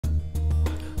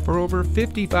For over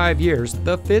 55 years,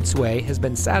 the Fitzway has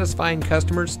been satisfying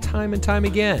customers time and time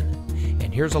again.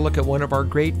 And here's a look at one of our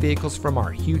great vehicles from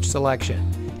our huge selection,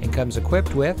 and comes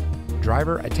equipped with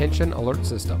driver attention alert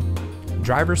system,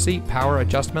 driver seat power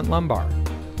adjustment lumbar,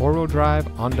 four-wheel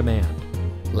drive on demand,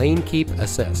 lane keep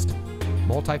assist,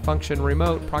 multifunction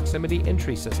remote proximity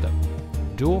entry system,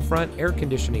 dual front air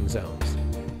conditioning zones,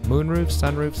 moonroof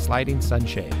sunroof sliding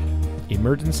sunshade,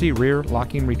 emergency rear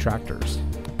locking retractors,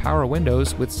 power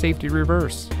windows with safety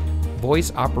reverse,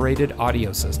 voice operated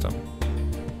audio system.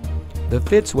 The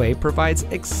Fitzway provides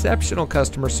exceptional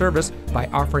customer service by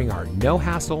offering our no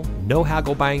hassle, no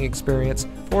haggle buying experience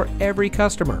for every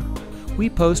customer. We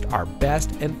post our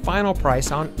best and final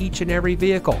price on each and every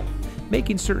vehicle,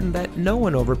 making certain that no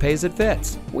one overpays at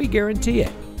Fitz. We guarantee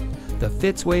it. The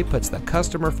Fitzway puts the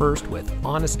customer first with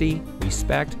honesty,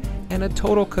 respect, and a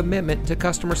total commitment to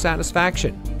customer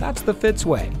satisfaction. That's the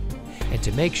Fitzway. And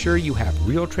to make sure you have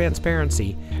real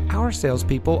transparency, our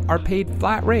salespeople are paid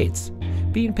flat rates.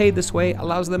 Being paid this way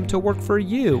allows them to work for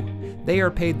you. They are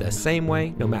paid the same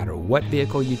way no matter what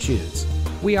vehicle you choose.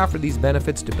 We offer these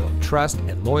benefits to build trust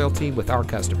and loyalty with our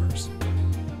customers.